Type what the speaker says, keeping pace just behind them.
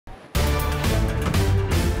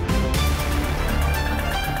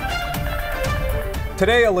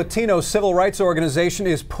Today, a Latino civil rights organization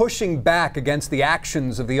is pushing back against the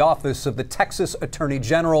actions of the Office of the Texas Attorney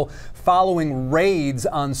General following raids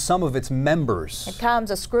on some of its members. It comes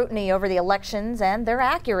as scrutiny over the elections and their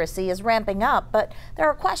accuracy is ramping up, but there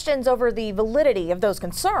are questions over the validity of those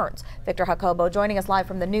concerns. Victor Jacobo joining us live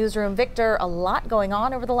from the newsroom. Victor, a lot going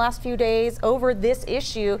on over the last few days over this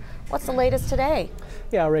issue. What's the latest today?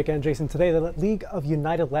 Yeah, Rick and Jason, today the League of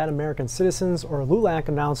United Latin American Citizens, or LULAC,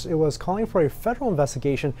 announced it was calling for a federal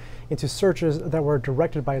investigation into searches that were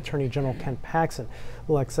directed by Attorney General Ken Paxton.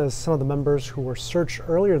 LULAC says some of the members who were searched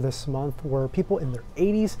earlier this month were people in their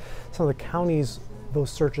 80s. Some of the counties those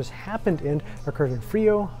searches happened in occurred in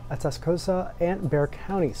Frio, Atascosa, and Bexar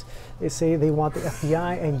counties. They say they want the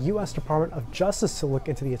FBI and U.S. Department of Justice to look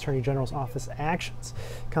into the Attorney General's office actions.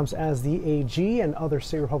 It comes as the AG and other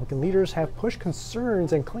state Republican leaders have pushed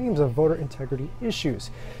concerns and claims of voter integrity issues.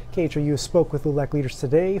 KHOU spoke with LULAC leaders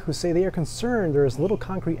today who say they are concerned there is little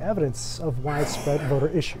concrete evidence of widespread voter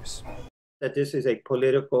issues. That this is a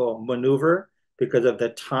political maneuver because of the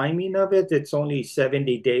timing of it. It's only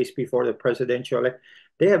 70 days before the presidential election.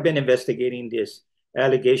 They have been investigating these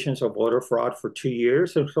allegations of voter fraud for 2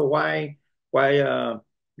 years. So why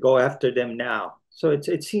go after them now? So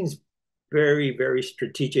it seems very, very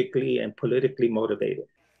strategically and politically motivated.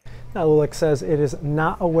 Now, LULAC says it is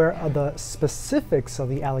not aware of the specifics of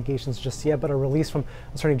the allegations just yet, but a release from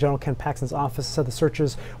Attorney General Ken Paxton's office said the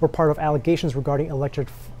searches were part of allegations regarding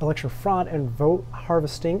election fraud and vote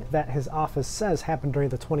harvesting that his office says happened during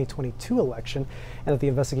the 2022 election, and that the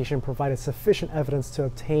investigation provided sufficient evidence to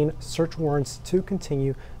obtain search warrants to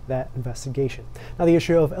continue that investigation. Now, the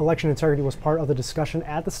issue of election integrity was part of the discussion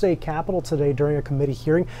at the state capitol today during a committee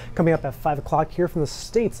hearing. Coming up at 5 o'clock, hear from the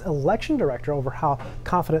state's election director over how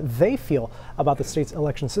confident they feel about the state's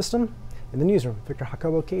election system. In the newsroom, Victor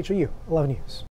Jacobo, KHOU 11 News.